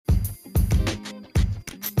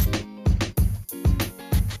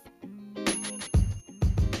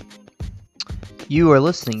You are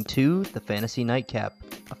listening to The Fantasy Nightcap,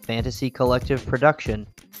 a fantasy collective production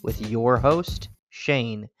with your host,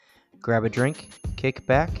 Shane. Grab a drink, kick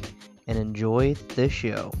back, and enjoy the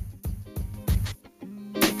show.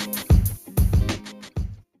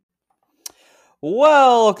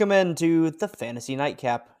 Welcome into The Fantasy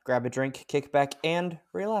Nightcap. Grab a drink, kick back, and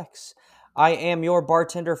relax. I am your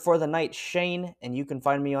bartender for the night, Shane, and you can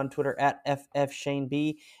find me on Twitter at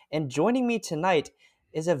FFShaneB. And joining me tonight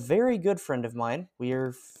is a very good friend of mine.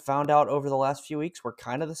 We're found out over the last few weeks we're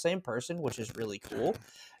kind of the same person, which is really cool.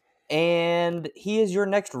 And he is your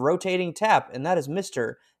next rotating tap, and that is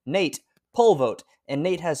Mr. Nate Polvote. And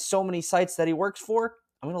Nate has so many sites that he works for,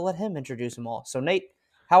 I'm going to let him introduce them all. So Nate,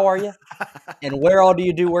 how are you? And where all do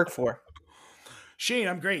you do work for? Shane,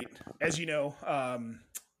 I'm great. As you know,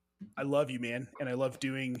 I love you, man. And I love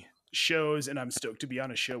doing shows, and I'm stoked to be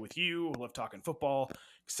on a show with you. I love talking football.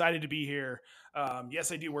 Excited to be here.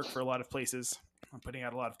 Yes, I do work for a lot of places. I'm putting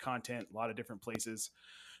out a lot of content, a lot of different places.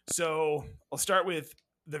 So I'll start with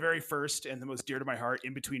the very first and the most dear to my heart,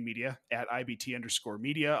 In Between Media, at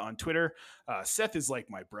IBT_media on Twitter. Seth is like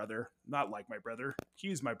my brother, not like my brother.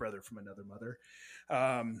 He's my brother from another mother.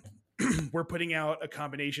 We're putting out a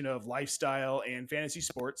combination of lifestyle and fantasy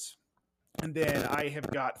sports. And then I have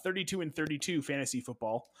got 32 and 32 fantasy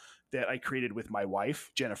football that I created with my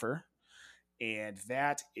wife, Jennifer. And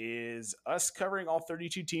that is us covering all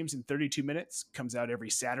 32 teams in 32 minutes. Comes out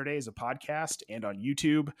every Saturday as a podcast and on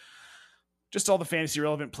YouTube. Just all the fantasy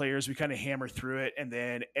relevant players. We kind of hammer through it. And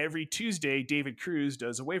then every Tuesday, David Cruz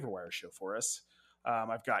does a waiver wire show for us.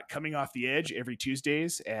 I've got Coming Off the Edge every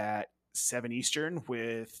Tuesdays at 7 Eastern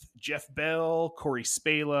with Jeff Bell, Corey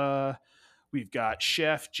Spala. We've got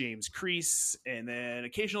Chef James Crease, and then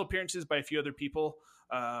occasional appearances by a few other people.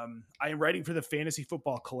 I am writing for the Fantasy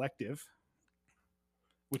Football Collective,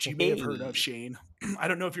 which you may have heard of, Shane. I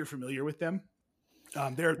don't know if you're familiar with them.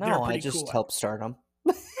 They're pretty I just cool. helped start them.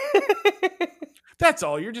 That's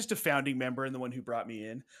all. You're just a founding member and the one who brought me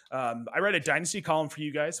in. I write a Dynasty column for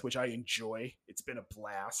you guys, which I enjoy. It's been a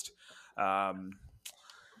blast. I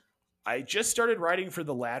just started writing for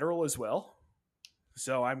The Lateral as well.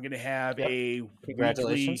 So I'm going to have a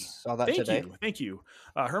Congratulations. weekly... Saw that today. Thank you.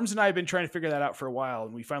 Herms and I have been trying to figure that out for a while,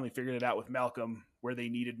 and we finally figured it out with Malcolm where they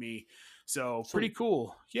needed me. So pretty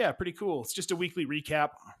cool. Yeah, pretty cool. It's just a weekly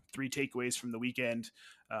recap, 3 takeaways from the weekend.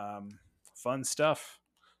 Fun stuff.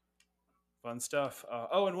 And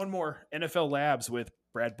one more, NFL Labs with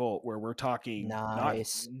Brad Bolt, where we're talking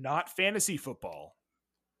not fantasy football,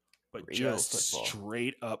 but real just football.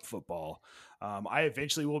 Straight up football. I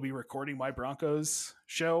eventually will be recording my Broncos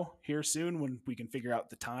show here soon when we can figure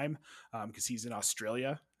out the time, because he's in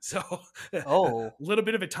Australia. So a little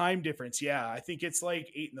bit of a time difference. Yeah, I think it's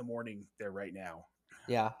like 8 a.m. there right now.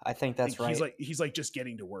 Yeah, I think that's right. He's like just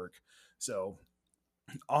getting to work. So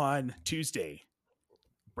on Tuesday,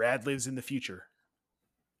 Brad lives in the future.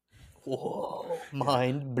 Whoa,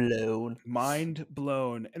 mind blown.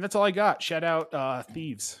 And that's all I got. Shout out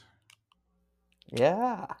Thieves.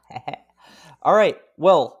 Yeah. All right.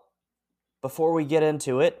 Well, before we get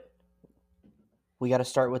into it, we got to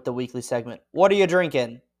start with the weekly segment. What are you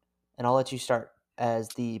drinking? And I'll let you start as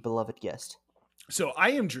the beloved guest. So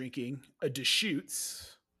I am drinking a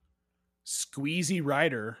Deschutes Squeezy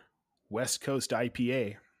Rider West Coast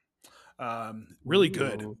IPA. Really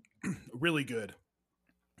good. Really good.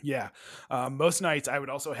 Yeah. Most nights I would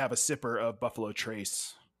also have a sipper of Buffalo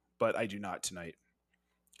Trace, but I do not tonight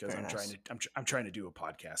because I'm trying to do a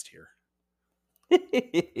podcast here.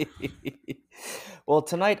 Well,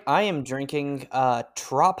 tonight I am drinking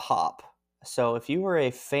Trop Hop. So if you were a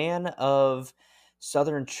fan of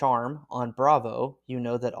Southern Charm on Bravo, you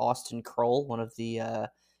know that Austin Kroll, one of the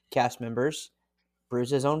cast members, brews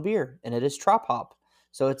his own beer, and it is Trop Hop.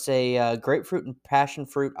 So it's a grapefruit and passion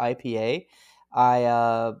fruit IPA.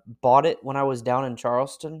 I bought it when I was down in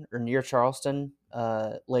Charleston, or near Charleston,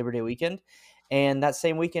 Labor Day weekend. And that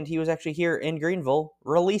same weekend, he was actually here in Greenville,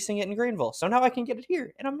 releasing it in Greenville. So now I can get it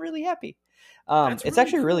here, and I'm really happy. It's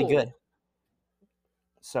actually cool. Really good.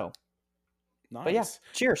 So, nice. But yeah,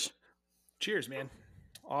 cheers. Cheers, man.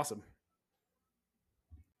 Awesome.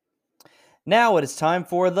 Now it is time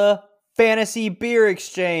for the Fantasy Beer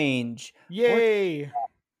Exchange. Yay!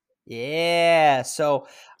 Yeah. So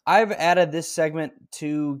I've added this segment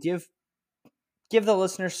to give the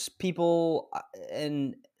listeners people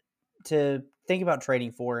and to think about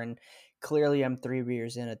trading for. And clearly I'm 3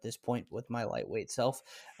 beers in at this point with my lightweight self,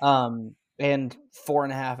 and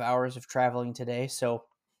 4.5 hours of traveling today. So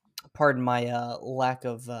pardon my lack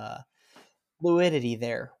of fluidity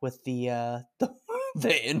there with the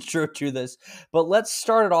the intro to this. But let's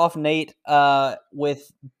start it off, Nate,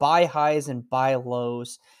 with buy highs and buy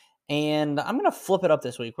lows. And I'm going to flip it up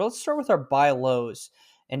this week. Well, let's start with our buy lows.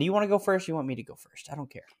 And do you want to go first? You want me to go first? I don't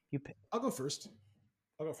care. You pick. I'll go first.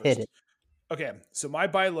 Hit it. Okay, so my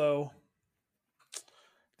buy low.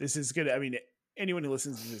 This is good. I mean, anyone who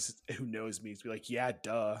listens to this who knows me is be like, yeah,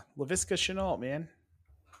 duh. Laviska Chenault, man.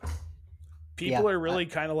 Yeah. People are really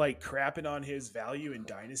kind of like crapping on his value in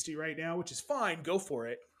Dynasty right now, which is fine. Go for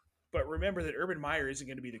it. But remember that Urban Meyer isn't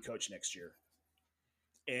going to be the coach next year.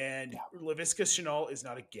 And Laviska Chenault is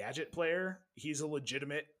not a gadget player. He's a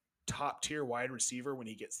legitimate top tier wide receiver when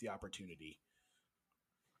he gets the opportunity.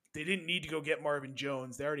 They didn't need to go get Marvin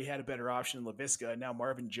Jones. They already had a better option than Laviska. And now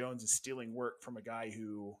Marvin Jones is stealing work from a guy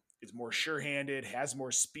who is more sure-handed, has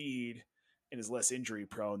more speed, and is less injury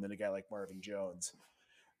prone than a guy like Marvin Jones,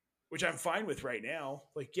 which I'm fine with right now.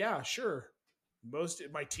 Like, yeah, sure. Most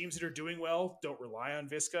of my teams that are doing well don't rely on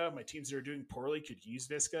Visca. My teams that are doing poorly could use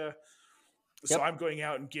Visca. So Yep. I'm going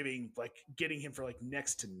out and getting him for like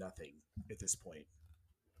next to nothing at this point.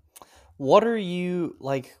 What are you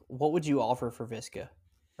like? What would you offer for Visca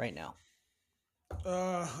right now?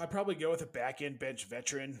 I'd probably go with a back end bench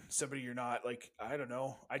veteran, somebody you're not like. I don't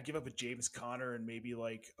know. I'd give up a James Conner and maybe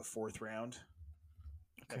like a 4th round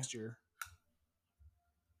next year.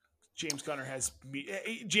 James Conner has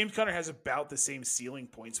about the same ceiling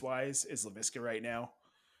points wise as Laviska right now,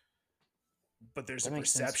 but there's a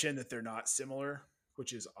perception that they're not similar,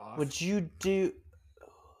 which is off. Would you do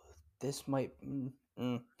this? Might.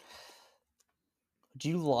 Would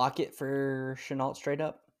you lock it for Chenault straight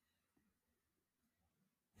up?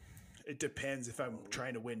 It depends. If I'm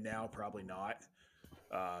trying to win now, probably not.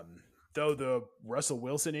 Though the Russell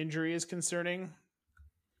Wilson injury is concerning.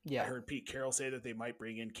 Yeah, I heard Pete Carroll say that they might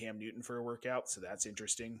bring in Cam Newton for a workout, so that's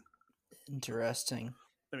interesting. Interesting.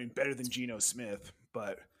 I mean, better than Geno Smith,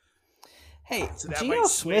 but hey, so that Geno might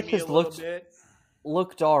sway Smith me has a little bit.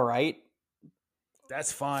 Looked all right.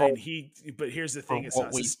 That's fine. But here's the thing: it's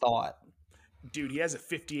what we thought. Dude, he has a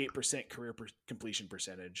 58% career completion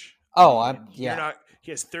percentage. Oh, You're not.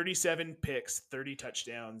 He has 37 picks, 30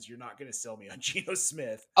 touchdowns. You're not going to sell me on Geno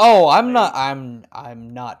Smith. Oh, I'm not.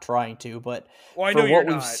 I'm not trying to, but I know for what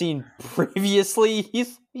we've seen previously,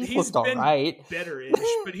 he's looked all right. Better-ish,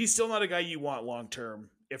 but he's still not a guy you want long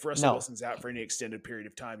term. If Russell Wilson's out for any extended period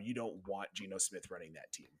of time, you don't want Geno Smith running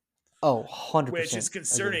that team. Oh, 100%. Which is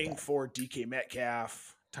concerning for DK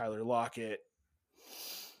Metcalf, Tyler Lockett.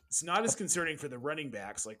 It's not as concerning for the running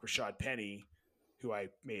backs like Rashad Penny, who I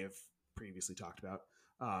may have previously talked about.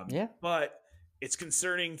 But it's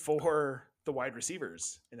concerning for the wide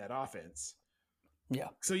receivers in that offense. Yeah.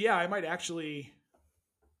 So yeah, I might actually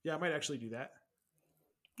do that.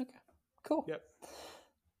 Okay. Cool. Yep.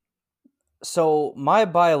 So my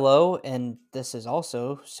buy low, and this is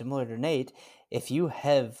also similar to Nate, if you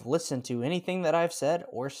have listened to anything that I've said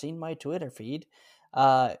or seen my Twitter feed,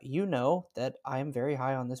 you know that I am very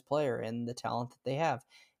high on this player and the talent that they have.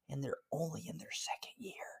 And they're only in their 2nd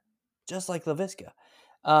year, just like Laviska.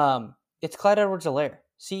 It's Clyde Edwards-Helaire,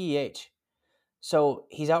 CEH. So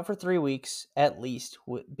he's out for 3 weeks at least,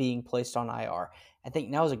 being placed on IR. I think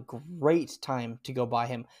now is a great time to go buy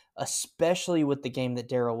him, especially with the game that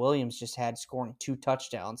Darrell Williams just had, scoring 2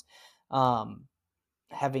 touchdowns.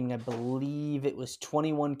 Having, I believe it was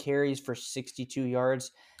 21 carries for 62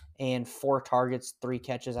 yards and 4 targets, 3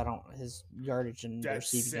 catches. His yardage and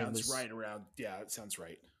receiving game was right around. Yeah, it sounds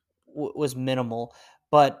right. Was minimal,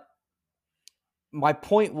 but my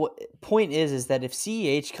point is that if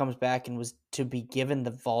CEH comes back and was to be given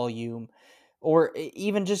the volume, or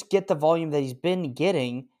even just get the volume that he's been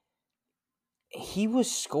getting, he was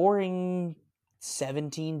scoring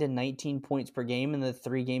 17 to 19 points per game in the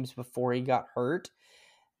 3 games before he got hurt,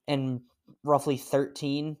 and roughly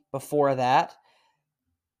 13 before that.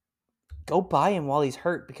 Go buy him while he's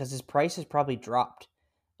hurt because his price has probably dropped.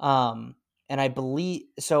 And I believe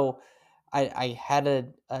so. I had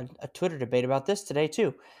a Twitter debate about this today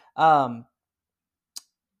too.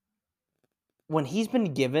 When he's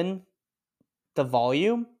been given the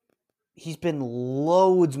volume, he's been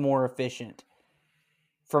loads more efficient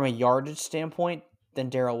from a yardage standpoint than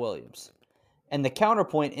Darrell Williams. And the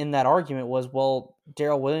counterpoint in that argument was, well,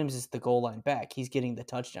 Darrell Williams is the goal line back. He's getting the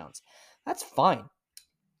touchdowns. That's fine.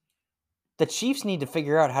 The Chiefs need to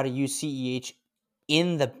figure out how to use CEH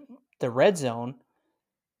in the red zone,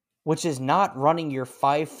 which is not running your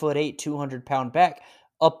 5'8", 200-pound back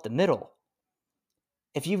up the middle.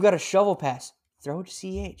 If you've got a shovel pass, throw it to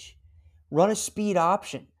CH. Run a speed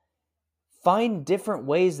option. Find different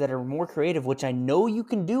ways that are more creative, which I know you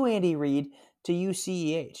can do, Andy Reid, to use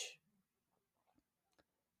CEH.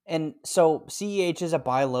 And so CEH is a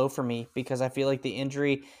buy low for me because I feel like the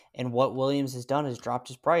injury and what Williams has done has dropped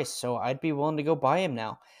his price. So I'd be willing to go buy him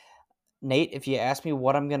now. Nate, if you ask me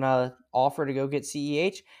what I'm going to offer to go get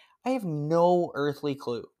CEH, I have no earthly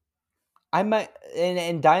clue. I might,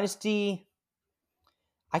 in Dynasty,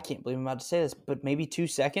 I can't believe I'm about to say this, but maybe 2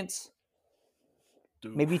 seconds.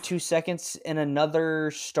 Maybe Oof. 2 seconds in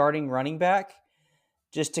another starting running back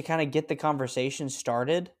just to kind of get the conversation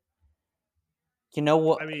started. You know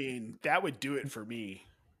what? I mean, that would do it for me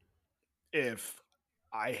if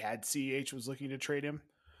I had CH was looking to trade him.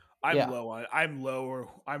 Yeah. I'm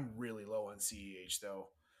really low on CEH though.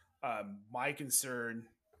 My concern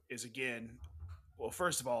is again, well,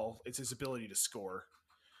 first of all, it's his ability to score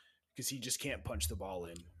because he just can't punch the ball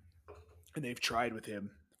in, and they've tried with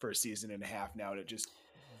him for a season and a half now, and it just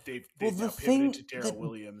Well, they've the now pivoted thing to Darrell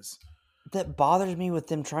Williams. that bothers me with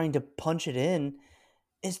them trying to punch it in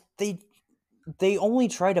is they only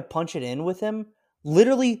try to punch it in with him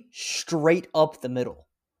literally straight up the middle.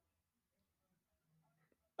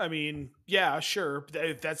 I mean, yeah, sure.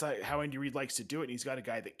 If that's like how Andy Reid likes to do it, and he's got a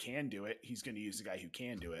guy that can do it, he's going to use the guy who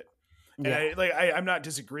can do it. And Yeah. I'm not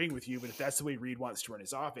disagreeing with you, but if that's the way Reid wants to run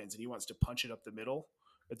his offense and he wants to punch it up the middle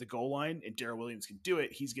at the goal line, and Darrell Williams can do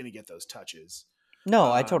it, he's going to get those touches.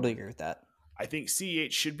 No, I totally Um, agree with that. I think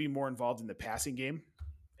CEH should be more involved in the passing game,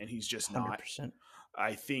 and he's just not. 100%.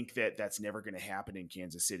 I think that that's never going to happen in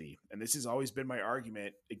Kansas City. And this has always been my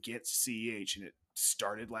argument against CEH. And it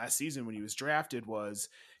started last season when he was drafted was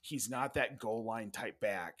he's not that goal line type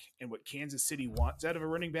back. And what Kansas City wants out of a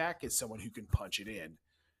running back is someone who can punch it in.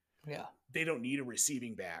 Yeah. They don't need a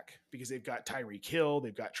receiving back because they've got Tyreek Hill,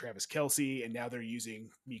 they've got Travis Kelce, and now they're using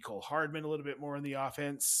Mecole Hardman a little bit more in the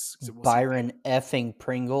offense. So we'll see. Byron effing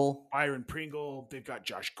Pringle. Byron Pringle, they've got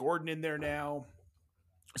Josh Gordon in there now.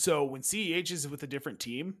 So when CEH is with a different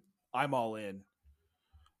team, I'm all in.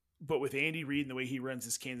 But with Andy Reid and the way he runs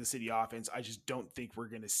this Kansas City offense, I just don't think we're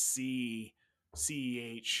going to see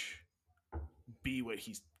CEH be what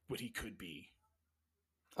he could be.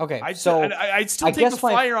 Okay, I'd still I take a guess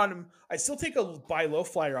my flyer on him. I'd still take a buy low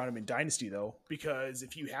flyer on him in Dynasty though, because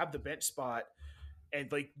if you have the bench spot, and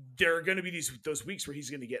like there are going to be those weeks where he's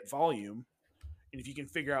going to get volume, and if you can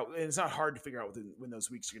figure out, and it's not hard to figure out when those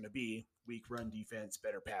weeks are going to be, weak run defense,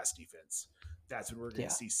 better pass defense. That's when we're going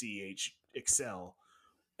to see CH excel.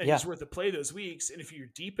 And yeah. he's worth a play those weeks. And if you're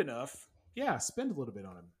deep enough, yeah, spend a little bit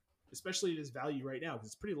on him, especially at his value right now because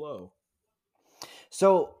it's pretty low.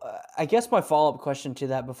 So I guess my follow-up question to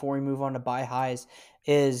that before we move on to buy highs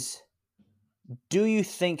is, do you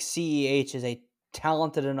think CEH is a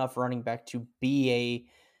talented enough running back to be a,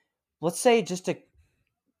 let's say, just a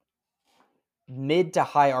mid to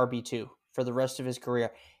high RB2 for the rest of his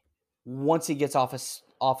career once he gets off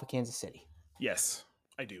of Kansas City? Yes,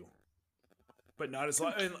 I do. But not as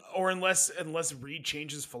long, or unless Reid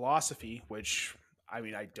changes philosophy, which I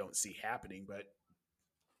mean I don't see happening, but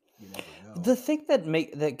you never know. The thing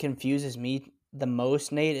that confuses me the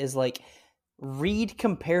most, Nate, is like Reid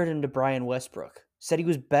compared him to Brian Westbrook, said he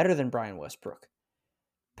was better than Brian Westbrook.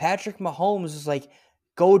 Patrick Mahomes is like,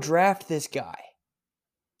 go draft this guy,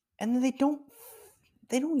 and then they don't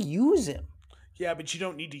use him. Yeah, but you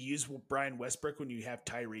don't need to use Brian Westbrook when you have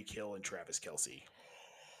Tyreek Hill and Travis Kelce.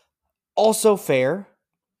 Also fair,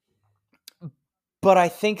 but I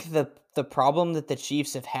think the problem that the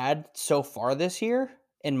Chiefs have had so far this year,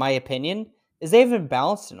 in my opinion, is they haven't been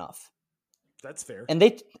balanced enough. That's fair. And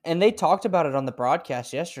they talked about it on the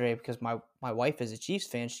broadcast yesterday because my wife is a Chiefs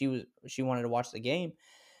fan. She wanted to watch the game.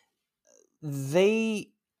 They've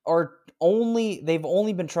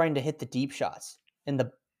only been trying to hit the deep shots and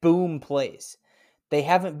the boom plays. They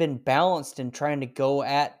haven't been balanced in trying to go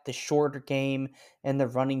at the shorter game and the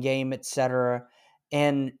running game, etc.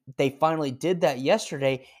 And they finally did that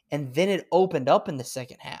yesterday, and then it opened up in the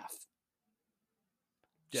second half.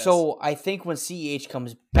 Yes. So I think when CEH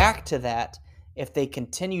comes back to that, if they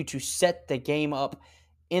continue to set the game up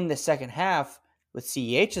in the second half with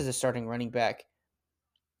CEH as a starting running back,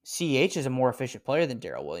 CEH is a more efficient player than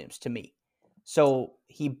Darrell Williams to me. So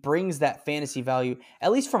he brings that fantasy value,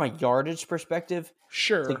 at least from a yardage perspective,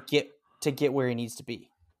 sure, to get where he needs to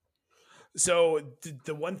be. So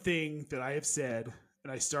the one thing that I have said,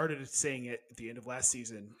 and I started saying it at the end of last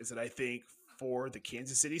season, is that I think for the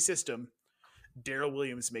Kansas City system, Darrell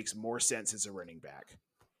Williams makes more sense as a running back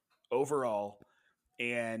overall.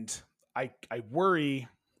 And I worry.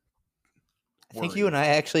 I think you and I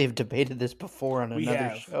actually have debated this before on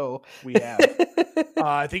another show. We have.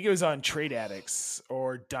 I think it was on Trade Addicts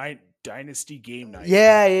or Dynasty Game Night.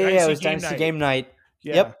 Yeah. It was Dynasty Game Night.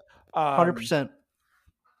 Yeah. Yep. 100%.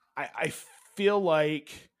 I feel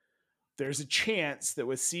like there's a chance that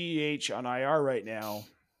with CEH on IR right now,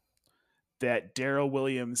 that Darrell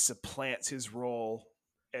Williams supplants his role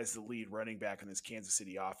as the lead running back in this Kansas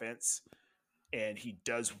City offense, and he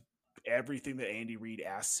does everything that Andy Reid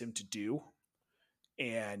asks him to do,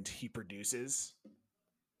 and he produces.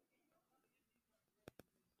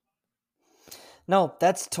 No,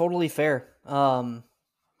 that's totally fair. And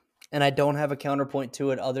I don't have a counterpoint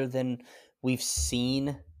to it other than we've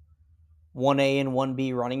seen 1A and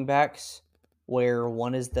 1B running backs where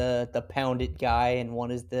one is the pounded guy and one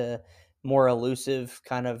is the more elusive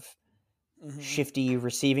kind of shifty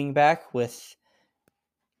receiving back with,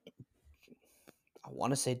 I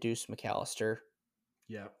want to say, Deuce McAllister.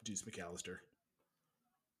 Yeah, Deuce McAllister.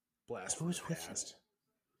 Blast from Who's the with him? past.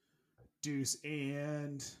 Deuce,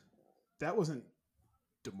 and that wasn't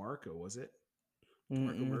DeMarco, was it?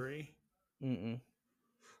 DeMarco Murray?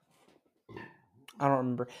 I don't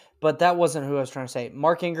remember. But that wasn't who I was trying to say.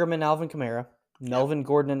 Mark Ingram and Alvin Kamara, Melvin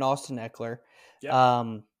Gordon and Austin Eckler.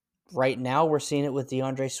 Yep. Right now, we're seeing it with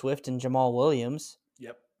DeAndre Swift and Jamal Williams.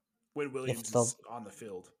 Yep. When Williams is on the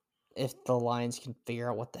field. If the Lions can figure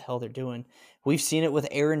out what the hell they're doing. We've seen it with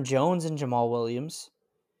Aaron Jones and Jamal Williams.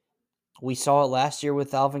 We saw it last year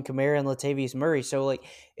with Alvin Kamara and Latavius Murray. So, like,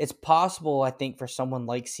 it's possible, I think, for someone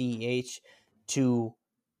like CEH to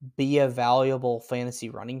be a valuable fantasy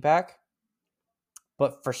running back.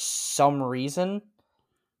 But for some reason,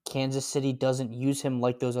 Kansas City doesn't use him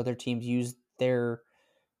like those other teams use their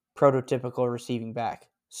prototypical receiving back.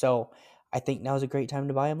 So I think now is a great time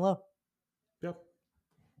to buy him low. Yep.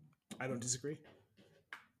 I don't disagree.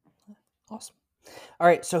 Awesome. All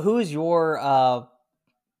right. So who is your, have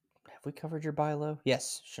we covered your buy low?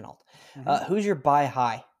 Yes, Chenault. Who's your buy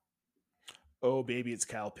high? Oh, baby, it's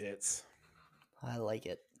Kyle Pitts. I like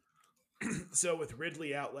it. So with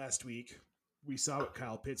Ridley out last week, we saw what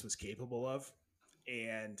Kyle Pitts was capable of.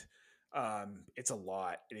 And it's a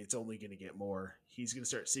lot, and it's only going to get more. He's going to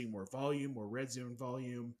start seeing more volume, more red zone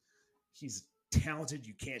volume. He's talented.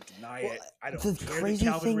 You can't deny it. I don't care that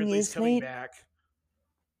Calvin Ridley's coming back.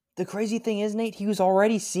 The crazy thing is, Nate, he was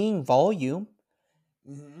already seeing volume.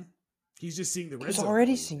 He's just seeing the red zone. He's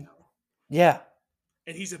already seeing. Yeah.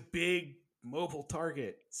 And he's a big mobile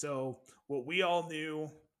target. So what we all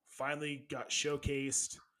knew finally got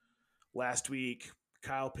showcased last week.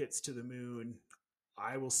 Kyle Pitts to the moon.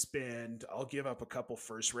 I'll give up a couple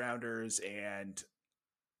first rounders, and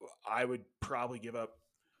I would probably give up,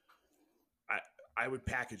 I would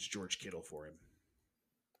package George Kittle for him.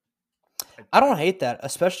 I don't hate that,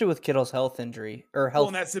 especially with Kittle's health injury or health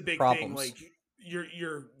problems. Well, and that's the big thing. Like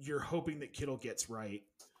you're hoping that Kittle gets right.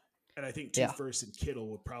 And I think 2 firsts and Kittle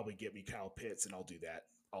would probably get me Kyle Pitts, and I'll do that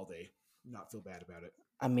all day. Not feel bad about it.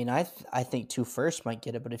 I mean, I think 2 firsts might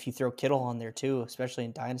get it, but if you throw Kittle on there too, especially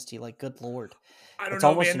in Dynasty, like, good Lord. It's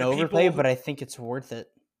almost an overplay, but I think it's worth it.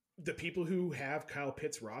 The people who have Kyle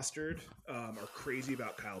Pitts rostered are crazy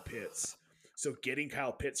about Kyle Pitts. So getting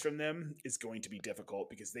Kyle Pitts from them is going to be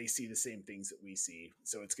difficult because they see the same things that we see.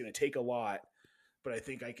 So it's going to take a lot, but I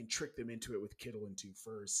think I can trick them into it with Kittle and 2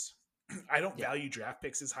 firsts. I don't value draft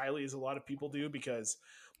picks as highly as a lot of people do because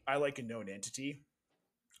I like a known entity.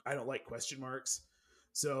 I don't like question marks.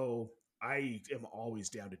 So I am always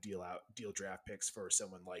down to deal draft picks for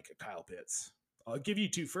someone like a Kyle Pitts. I'll give you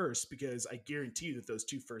 2 firsts because I guarantee you that those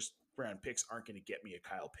 2 first round picks aren't going to get me a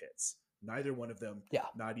Kyle Pitts. Neither one of them,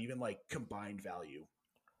 not even like combined value,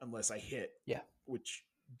 unless I hit, which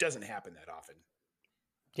doesn't happen that often.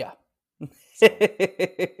 Yeah.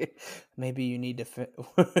 Maybe you need to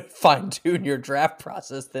fine tune your draft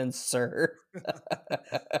process then, sir.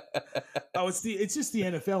 It's just the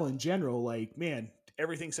NFL in general. Like, man,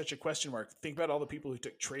 everything's such a question mark. Think about all the people who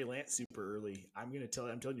took Trey Lance super early. I'm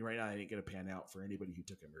telling you right now, I ain't going to pan out for anybody who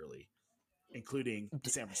took him early, including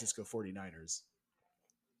the San Francisco 49ers.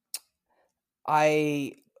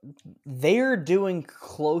 They're doing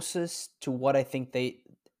closest to what I think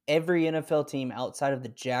every NFL team outside of the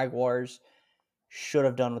Jaguars should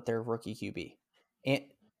have done with their rookie QB. And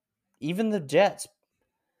even the Jets,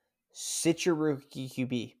 sit your rookie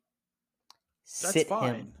QB. That's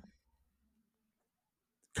fine. Him.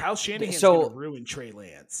 Kyle Shanahan's going to ruin Trey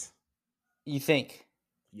Lance. You think?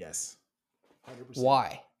 Yes. 100%.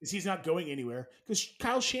 Why? Because he's not going anywhere. Because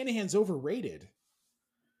Kyle Shanahan's overrated.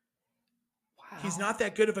 Wow. He's not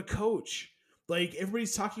that good of a coach. Like,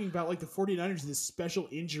 everybody's talking about, like, the 49ers, this special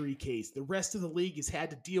injury case. The rest of the league has had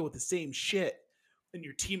to deal with the same shit, and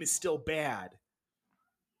your team is still bad.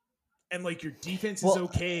 And, like, your defense is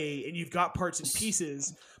okay, and you've got parts and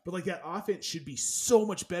pieces, but, like, that offense should be so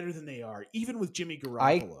much better than they are, even with Jimmy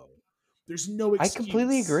Garoppolo. There's no excuse. I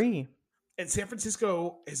completely agree. And San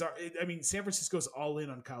Francisco is, I mean, San Francisco's all in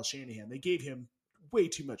on Kyle Shanahan. They gave him way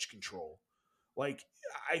too much control. Like,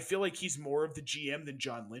 I feel like he's more of the GM than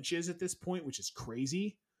John Lynch is at this point, which is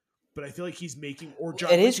crazy. But I feel like he's making, or It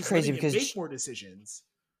John is Lynch is crazy letting him because make more decisions.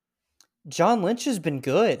 John Lynch has been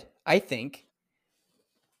good, I think.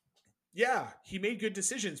 Yeah, he made good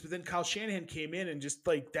decisions, but then Kyle Shanahan came in and just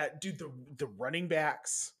like that dude, the running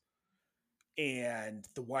backs and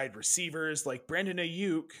the wide receivers, like Brandon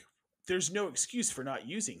Ayuk, there's no excuse for not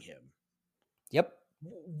using him. Yep.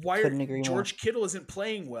 Why are, Couldn't agree more. George Kittle isn't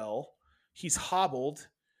playing well? He's hobbled.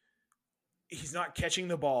 He's not catching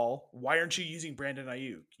the ball. Why aren't you using Brandon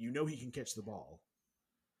Ayuk? You know he can catch the ball.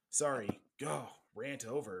 Sorry. Go rant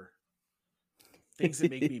over. Things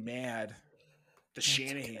that make me mad. The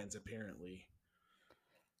Shanahans, apparently.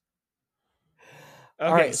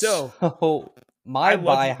 All Okay, right, so so my I love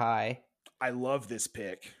buy you. high, I love this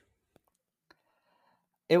pick.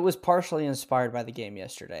 it was partially inspired by the game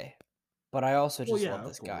yesterday, but I also Well, just yeah, love of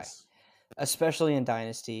this guy, course. especially in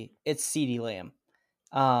Dynasty. It's CeeDee Lamb.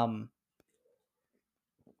 Um,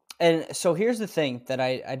 and so here's the thing that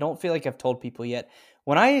I don't feel like I've told people yet.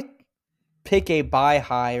 When I pick a buy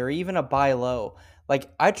high or even a buy low, like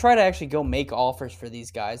I try to actually go make offers for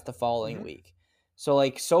these guys the following Mm-hmm. week. So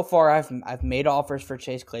like so far I've made offers for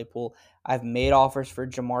Chase Claypool. I've made offers for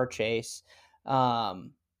Jamar Chase.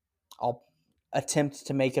 I'll attempt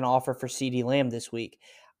to make an offer for CeeDee Lamb this week.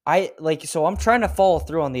 So I'm trying to follow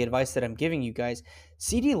through on the advice that I'm giving you guys.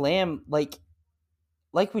 CeeDee Lamb, like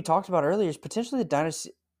we talked about earlier, is potentially the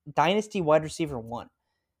dynasty wide receiver one.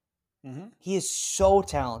 Mm-hmm. He is so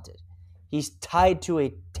talented. He's tied to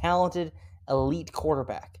a talented elite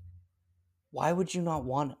quarterback. Why would you not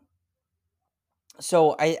want him?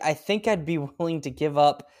 So I think I'd be willing to give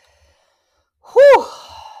up. Whew,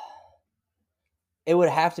 it would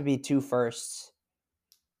have to be 2 firsts.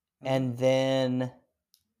 Mm-hmm. And then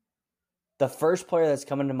the first player that's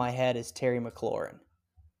coming to my head is Terry McLaurin.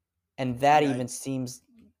 And that Yeah. even seems.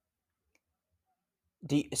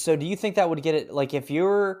 Do you think that would get it? Like, if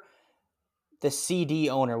you're the CD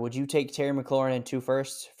owner, would you take Terry McLaurin in 2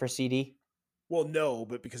 firsts for CD? Well, no,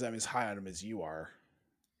 but because I'm as high on him as you are.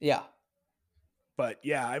 Yeah. But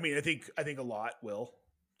yeah, I mean, I think a lot will.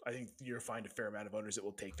 I think you'll find a fair amount of owners that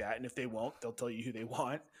will take that, and if they won't, they'll tell you who they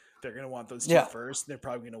want. They're going to want those two Yeah. first, and they're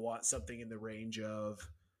probably going to want something in the range of,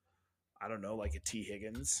 I don't know, like a T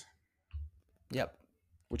Higgins, Yep.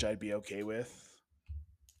 which I'd be okay with.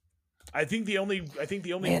 I think the only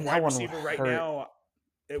Man, that wide one would receiver right hurt. now,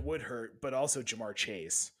 it would hurt, but also Jamar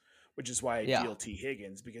Chase, which is why I Yeah. deal T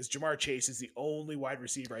Higgins, because Jamar Chase is the only wide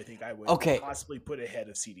receiver I think I would Okay. possibly put ahead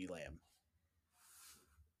of CeeDee Lamb,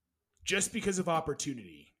 just because of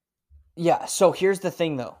opportunity. Yeah. So here's the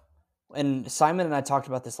thing, though. And Simon and I talked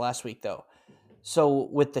about this last week, though. So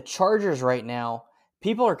with the Chargers right now,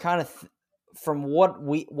 people are kind of, from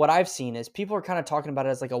what I've seen, is people are kind of talking about it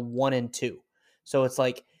as like a 1 and 2. So it's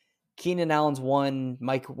like Keenan Allen's 1,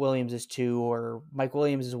 Mike Williams is 2, or Mike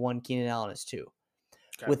Williams is 1, Keenan Allen is 2.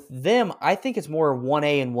 Okay. With them, I think it's more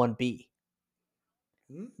 1A and 1B.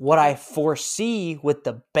 What Okay. I foresee with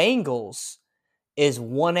the Bengals is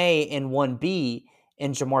 1A and 1B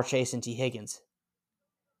in Jamar Chase and T. Higgins.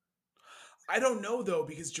 I don't know though,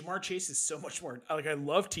 because Jamar Chase is so much more. Like, I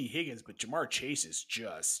love T Higgins, but Jamar Chase is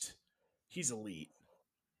he's elite,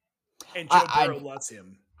 and Joe Burrow I loves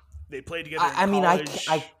him. They played together in I mean, I college.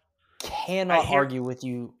 I cannot hear argue with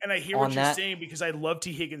you and I hear what on you're that. saying, because I love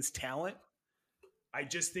T Higgins' talent. I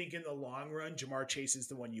just think in the long run, Jamar Chase is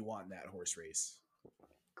the one you want in that horse race.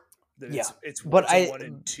 That Yeah, it's but a 1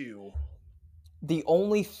 and 2. the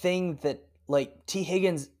only thing that, like, T.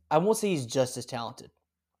 Higgins, I won't say he's just as talented,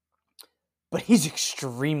 but he's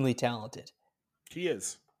extremely talented. He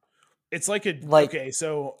is. It's like a Like, okay,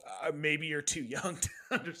 so maybe you're too young to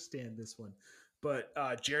understand this one, but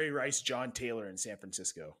Jerry Rice, John Taylor in San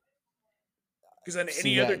Francisco. Because on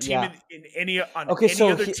see any other that, team yeah. Okay, any so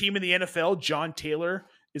other team in the NFL, John Taylor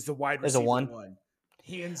is the wide there's a receiver 1. one,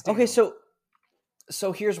 hands Okay, down.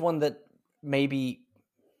 so here's one that maybe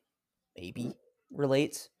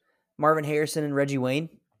relates. Marvin Harrison and Reggie Wayne.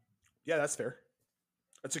 Yeah, that's fair.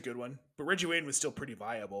 That's a good one. But Reggie Wayne was still pretty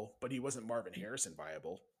viable, but he wasn't Marvin Harrison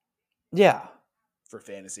viable Yeah. for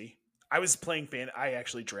fantasy. I was playing I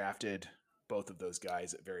actually drafted both of those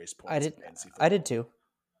guys at various I points did in fantasy I did football. too.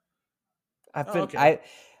 I've Oh, been okay.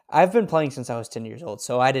 I've been playing since I was 10 years old,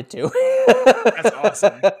 so I did too. That's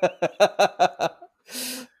awesome.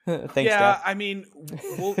 Thanks, Yeah, Dad. I mean,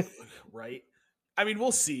 we'll right. I mean,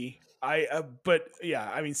 we'll see. But yeah,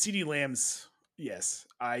 I mean, CD Lamb's, yes,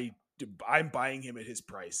 I'm buying him at his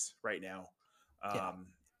price right now. Yeah.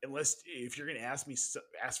 unless if you're going to ask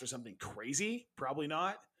for something crazy, probably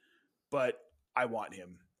not. But I want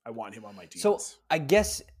him. I want him on my So teams.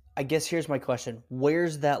 I guess here's my question: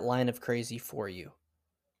 where's that line of crazy for you?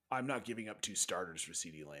 I'm not giving up 2 starters for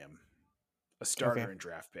CD Lamb, a Okay. starter and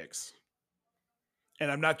draft picks,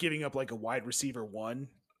 and I'm not giving up like a wide receiver 1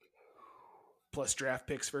 plus draft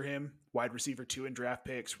picks for him, wide receiver 2 and draft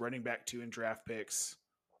picks, running back 2 and draft picks.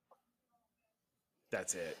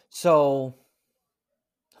 That's it. So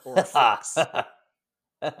Or a flex.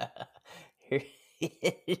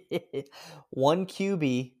 one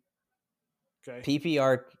QB Okay.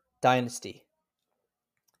 PPR dynasty.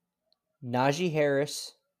 Najee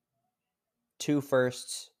Harris, 2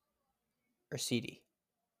 firsts, or CD.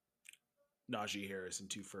 Najee Harris and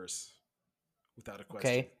 2 firsts, without a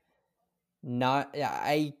question. Okay. Not yeah,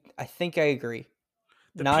 I think I agree.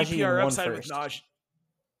 The Najee and PPR one upside with first. Najee,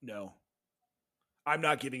 no, I'm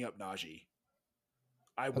not giving up Najee.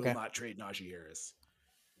 I will Okay. not trade Najee Harris.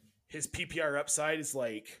 His PPR upside is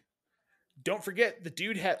like, don't forget the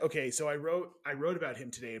dude had. Okay, so I wrote about him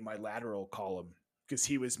today in my lateral column because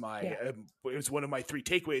he was my. Yeah. It was one of my 3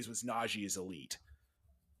 takeaways was Najee is elite.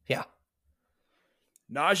 Yeah.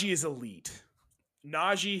 Najee is elite.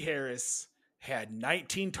 Najee Harris had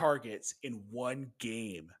 19 targets in one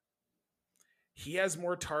game. He has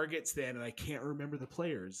more targets than, and I can't remember the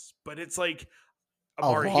players, but it's like A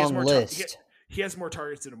Amari. long list. He has more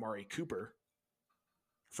targets than Amari Cooper,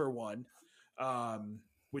 for one,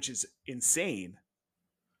 which is insane.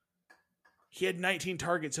 He had 19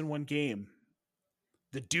 targets in one game.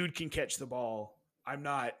 The dude can catch the ball. I'm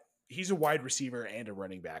not. He's a wide receiver and a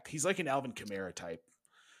running back. He's like an Alvin Kamara type.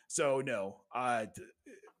 So no,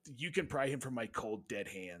 you can pry him from my cold dead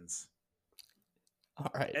hands.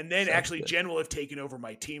 All right. And then Sounds actually good. Jen will have taken over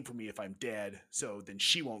my team for me if I'm dead. So then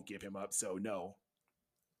she won't give him up. So no.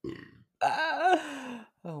 Oh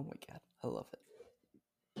my god. I love it.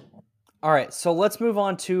 All right, so let's move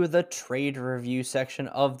on to the trade review section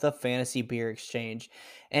of the Fantasy Beer Exchange.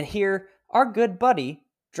 And here, our good buddy,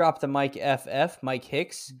 Drop the Mike FF, Mike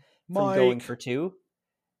Hicks, from Going Mike. for Two,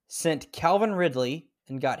 sent Calvin Ridley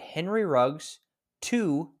and got Henry Ruggs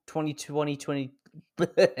to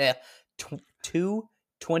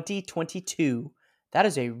 2022. That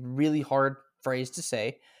is a really hard phrase to say.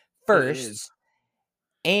 It is. Firsts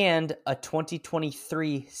and a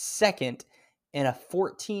 2023 second in a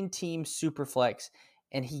 14-team superflex,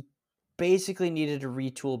 and he basically needed to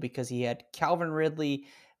retool because he had Calvin Ridley,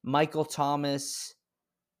 Michael Thomas,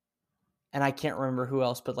 and I can't remember who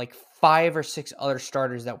else, but like 5 or 6 other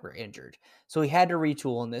starters that were injured. So he had to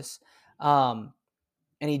retool in this. And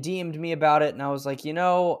he DM'd me about it, and I was like,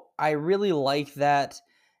 I really like that.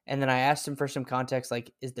 And then I asked him for some context,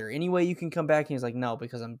 like, is there any way you can come back? And he's like, no,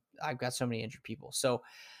 because I've got so many injured people. So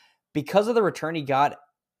because of the return he got,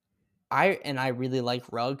 I really like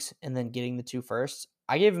Ruggs, and then getting the 2 firsts,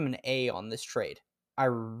 I gave him an A on this trade. I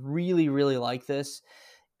really, really like this,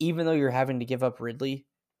 even though you're having to give up Ridley.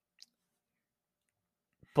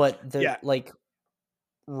 But Yeah.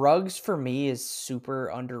 Ruggs for me is super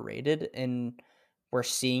underrated, and we're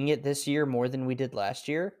seeing it this year more than we did last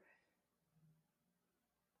year.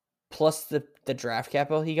 Plus the draft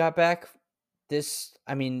capital he got back.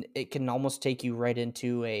 It can almost take you right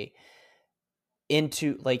into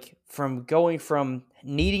from going from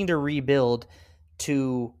needing to rebuild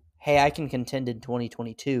to, hey, I can contend in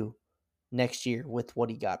 2022 next year with what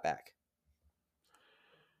he got back.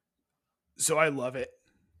 So I love it.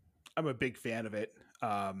 I'm a big fan of it.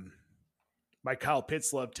 My Kyle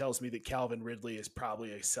Pitts love tells me that Calvin Ridley is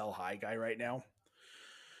probably a sell high guy right now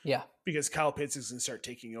Yeah. because Kyle Pitts is going to start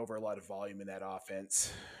taking over a lot of volume in that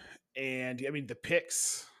offense. And I mean, the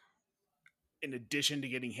picks, in addition to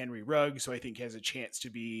getting Henry Ruggs, so I think has a chance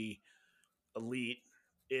to be elite.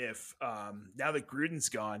 If now that Gruden's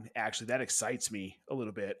gone, actually that excites me a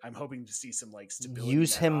little bit. I'm hoping to see some like stability in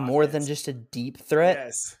Use that him more than offense. just a deep threat.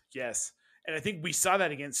 Yes, yes. And I think we saw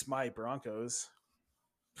that against my Broncos.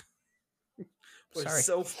 It was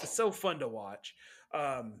Sorry. so fun to watch.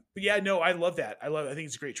 But yeah, no, I love that. I think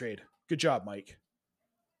it's a great trade. Good job, Mike.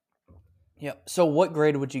 Yep. So what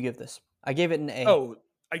grade would you give this? I gave it an A. Oh,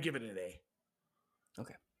 I give it an A.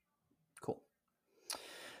 Okay. Cool.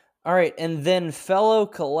 All right, and then fellow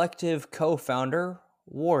collective co-founder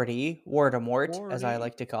Wardamort, as I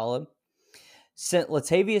like to call him, sent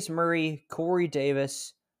Latavius Murray, Corey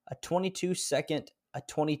Davis, a 22 second, a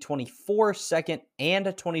 2024 second, and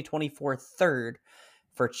a 2024 third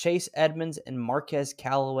for Chase Edmonds and Marquez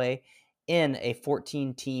Callaway in a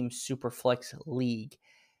 14-team Superflex league.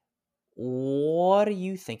 What do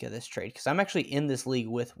you think of this trade? Because I'm actually in this league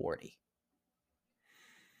with Wardy.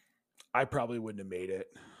 I probably wouldn't have made it.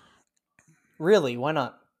 Really? Why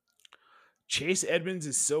not? Chase Edmonds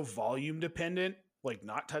is so volume dependent, like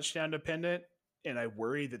not touchdown dependent. And I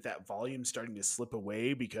worry that that volume's starting to slip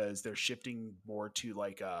away because they're shifting more to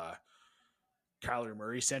like Kyler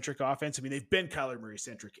Murray centric offense. I mean, they've been Kyler Murray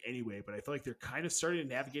centric anyway, but I feel like they're kind of starting to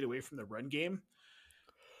navigate away from the run game.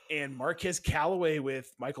 And Marquez Callaway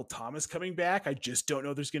with Michael Thomas coming back, I just don't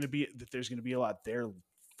know there's going to be a lot there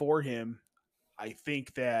for him. I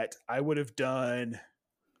think that I would have done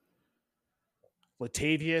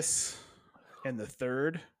Latavius and the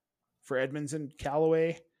third for Edmonds and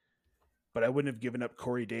Callaway, but I wouldn't have given up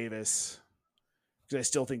Corey Davis because I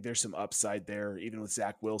still think there's some upside there, even with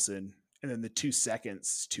Zach Wilson. And then the 2 seconds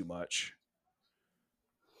is too much.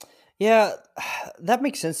 Yeah, that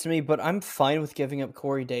makes sense to me, but I'm fine with giving up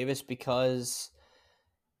Corey Davis because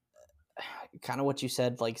kind of what you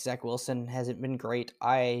said, like Zach Wilson hasn't been great.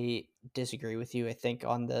 I disagree with you. I think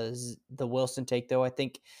on the Wilson take though, I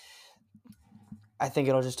think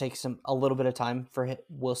it'll just take a little bit of time for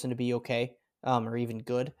Wilson to be okay, or even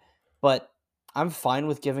good. But I'm fine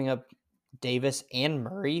with giving up Davis and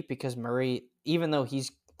Murray because Murray, even though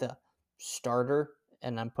he's the starter,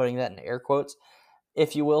 and I'm putting that in air quotes,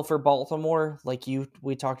 if you will, for Baltimore, like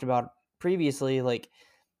we talked about previously, like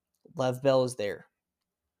Lev Bell is there,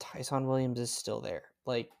 Tyson Williams is still there.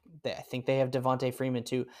 Like I think they have Devontae Freeman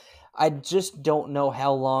too. I just don't know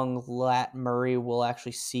how long Lat Murray will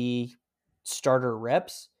actually see starter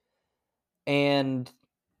reps. And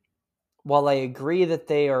while I agree that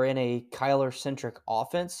they are in a Kyler centric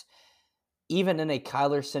offense, even in a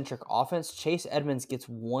Kyler centric offense, Chase Edmonds gets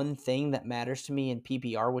one thing that matters to me in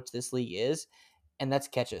PPR, which this league is, and that's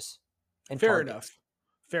catches and Fair targets. enough.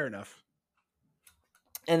 Fair enough.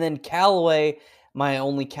 And then Callaway, my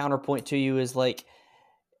only counterpoint to you is like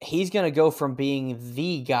he's going to go from being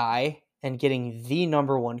the guy and getting the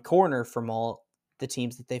number one corner from all the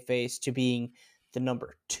teams that they face to being the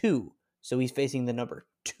number two. So he's facing the number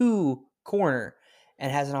two corner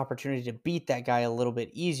and has an opportunity to beat that guy a little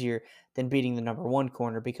bit easier than beating the number one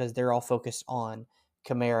corner because they're all focused on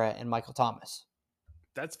Kamara and Michael Thomas.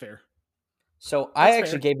 That's fair. So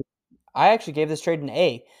That's fair. I actually gave this trade an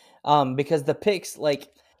A, because the picks, like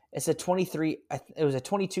it's a 23, it was a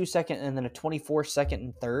 22-second and then a 24-second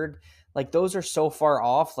and third. Like those are so far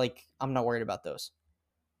off. Like I'm not worried about those.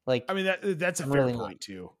 Like I mean that's a I'm fair really not. point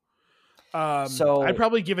too. I'd So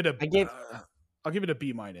probably give it I gave, I'll give it a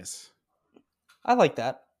B minus. I like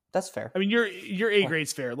that. That's fair. I mean your A Yeah,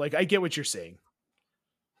 grade's fair. Like I get what you're saying.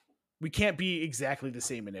 We can't be exactly the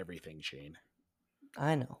same in everything, Shane.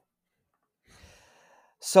 I know.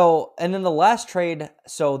 So, and then the last trade.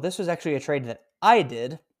 So this was actually a trade that I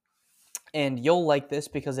did, and you'll like this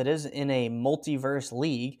because it is in a multiverse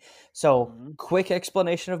league. So, Mm-hmm. quick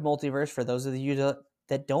explanation of multiverse for those of you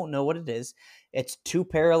that don't know what it is. It's two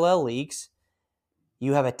parallel leagues.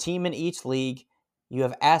 You have a team in each league. You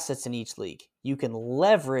have assets in each league. You can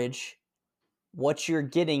leverage what you're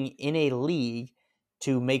getting in a league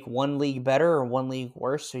to make one league better or one league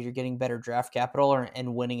worse. So you're getting better draft capital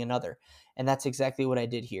and winning another. And that's exactly what I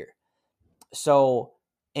did here. So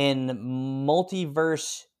in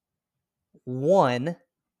Multiverse 1,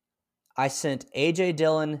 I sent AJ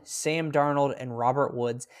Dillon, Sam Darnold, and Robert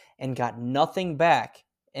Woods and got nothing back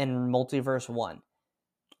in Multiverse 1.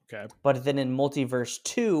 Okay. But then in Multiverse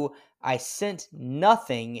 2, I sent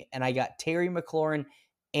nothing and I got Terry McLaurin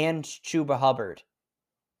and Chuba Hubbard.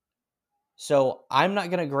 So I'm not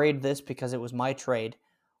going to grade this because it was my trade.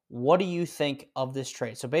 What do you think of this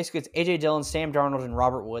trade? So basically, it's AJ Dillon, Sam Darnold, and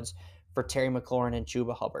Robert Woods for Terry McLaurin and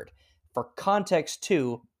Chuba Hubbard. For context,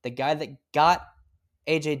 too, the guy that got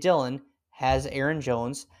AJ Dillon has Aaron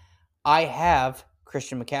Jones. I have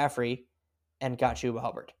Christian McCaffrey and got Chuba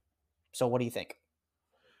Hubbard. So what do you think?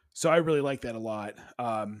 So I really like that a lot.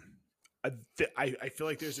 I feel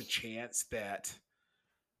like there's a chance that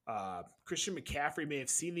Christian McCaffrey may have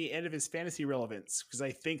seen the end of his fantasy relevance because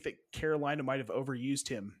I think that Carolina might have overused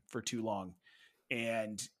him for too long.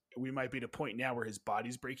 And we might be at a point now where his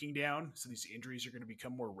body's breaking down. So these injuries are going to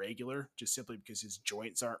become more regular just simply because his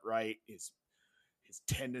joints aren't right. His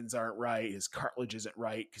tendons aren't right. His cartilage isn't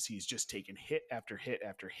right because he's just taken hit after hit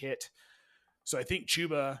after hit. So I think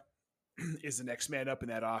Chuba is the next man up in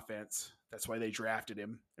that offense. That's why they drafted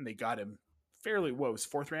him and they got him fairly, what was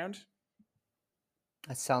fourth round?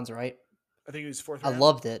 That sounds right. I think it was fourth I round.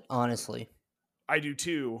 loved it, honestly. I do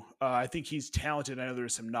too. I think he's talented. I know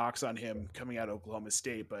there's some knocks on him coming out of Oklahoma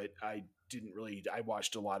State, but I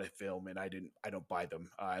watched a lot of film and I don't buy them.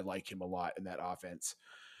 I like him a lot in that offense.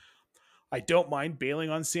 I don't mind bailing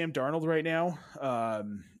on Sam Darnold right now.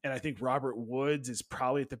 And I think Robert Woods is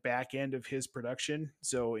probably at the back end of his production.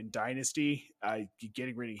 So in Dynasty,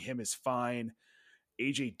 getting rid of him is fine.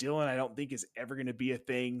 AJ Dillon, I don't think is ever going to be a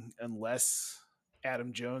thing unless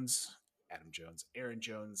Aaron Jones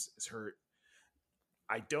is hurt.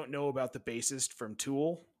 I don't know about the bassist from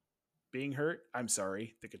Tool being hurt. I'm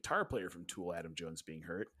sorry, the guitar player from Tool, Adam Jones, being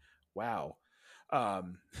hurt. Wow.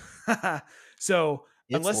 Um, so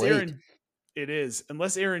It's unless late.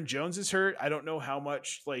 unless Aaron Jones is hurt, I don't know how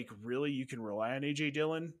much like really you can rely on AJ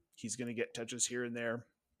Dillon. He's going to get touches here and there.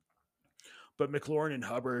 But McLaurin and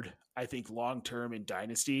Hubbard, I think long term in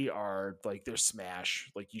Dynasty are like they're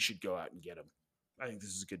smash. Like you should go out and get them. I think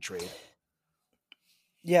this is a good trade.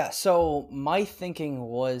 Yeah, so my thinking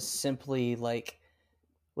was simply like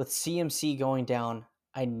with CMC going down,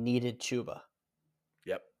 I needed Chuba.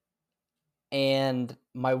 Yep. And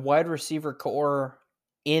my wide receiver core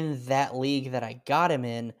in that league that I got him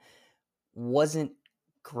in wasn't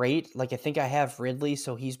great. Like I think I have Ridley,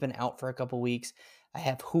 so he's been out for a couple weeks. I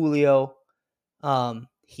have Julio.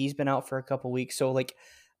 He's been out for a couple weeks. So like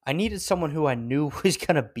I needed someone who I knew was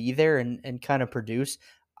gonna be there and kind of produce.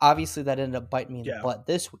 Obviously that ended up biting me in the Yeah. butt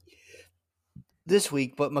this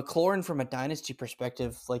week, but McLaurin from a dynasty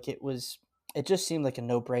perspective, like it just seemed like a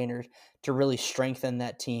no-brainer to really strengthen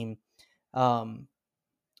that team. And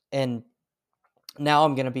now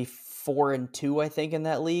I'm going to be 4-2, I think, in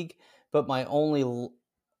that league. But my only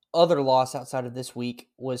other loss outside of this week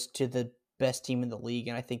was to the best team in the league,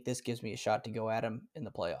 and I think this gives me a shot to go at him in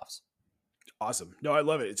the playoffs. Awesome. No, I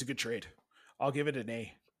love it. It's a good trade. I'll give it an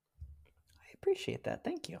A. I appreciate that.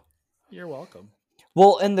 Thank you. You're welcome.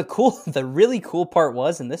 Well, and the really cool part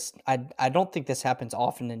was, and this I don't think this happens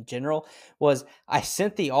often in general, was I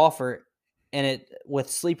sent the offer, and it with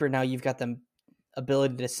Sleeper now you've got the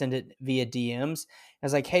ability to send it via DMs. I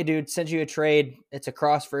was like, hey dude, send you a trade. It's a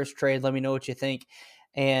cross first trade. Let me know what you think.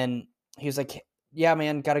 And he was like, yeah,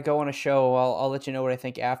 man, got to go on a show. I'll let you know what I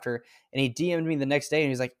think after. And he DM'd me the next day, and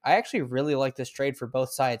he's like, I actually really like this trade for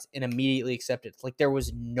both sides, and immediately accepted. Like there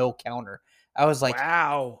was no counter. I was like,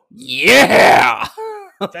 wow. yeah.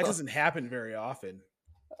 That doesn't happen very often.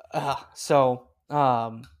 So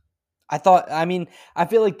I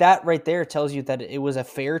feel like that right there tells you that it was a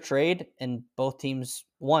fair trade and both teams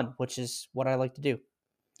won, which is what I like to do.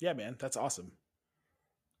 Yeah, man. That's awesome.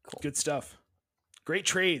 Cool. Good stuff. Great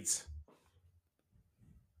trades.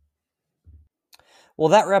 Well,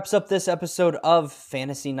 that wraps up this episode of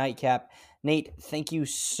Fantasy Nightcap. Nate, thank you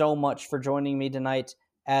so much for joining me tonight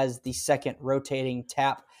as the second rotating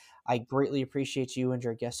tap. I greatly appreciate you and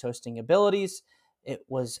your guest hosting abilities. It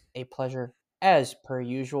was a pleasure as per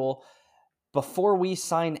usual. Before we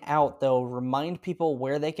sign out, though, remind people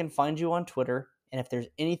where they can find you on Twitter. And if there's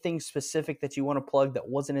anything specific that you want to plug that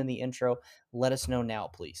wasn't in the intro, let us know now,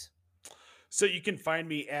 please. So you can find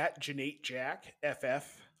me at Janate Jack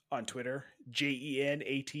FF on Twitter.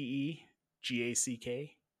 JenatejAck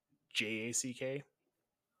JACK.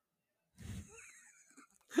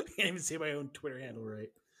 I can't even say my own Twitter handle right.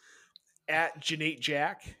 At Janate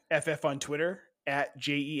Jack FF on Twitter. At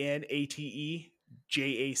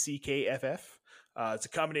JenatejAckFF. It's a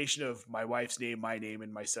combination of my wife's name, my name,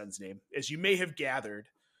 and my son's name. As you may have gathered,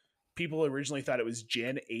 people originally thought it was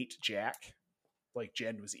Jen ate Jack, like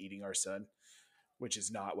Jen was eating our son, which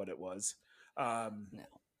is not what it was. No.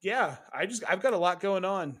 Yeah, I've got a lot going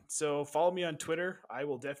on. So follow me on Twitter. I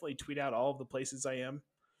will definitely tweet out all of the places I am.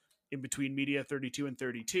 In Between Media 32 and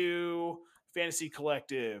 32, Fantasy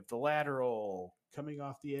Collective, The Lateral, Coming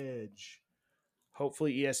Off the Edge.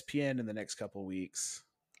 Hopefully ESPN in the next couple weeks.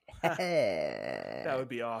 That would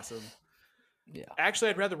be awesome. Yeah. Actually,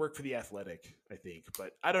 I'd rather work for The Athletic, I think,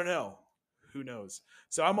 but I don't know. Who knows?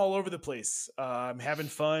 So I'm all over the place. I'm having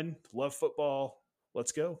fun. Love football.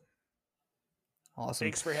 Let's go. Awesome.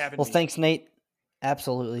 Thanks for having me. Well, thanks, Nate.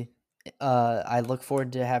 Absolutely. I look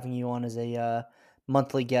forward to having you on as a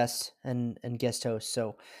monthly guest and guest host.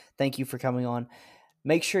 So thank you for coming on.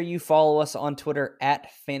 Make sure you follow us on Twitter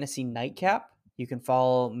at Fantasy Nightcap. You can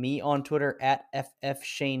follow me on Twitter at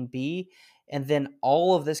FFShaneB. And then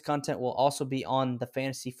all of this content will also be on the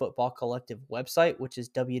Fantasy Football Collective website, which is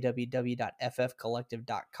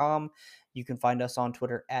www.ffcollective.com. You can find us on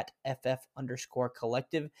Twitter at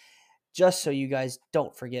FF_collective. Just so you guys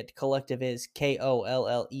don't forget, collective is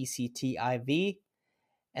KOLLECTIV.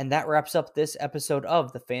 And that wraps up this episode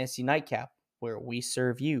of the Fantasy Nightcap, where we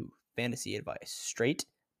serve you fantasy advice straight,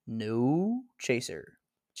 no chaser.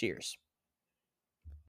 Cheers.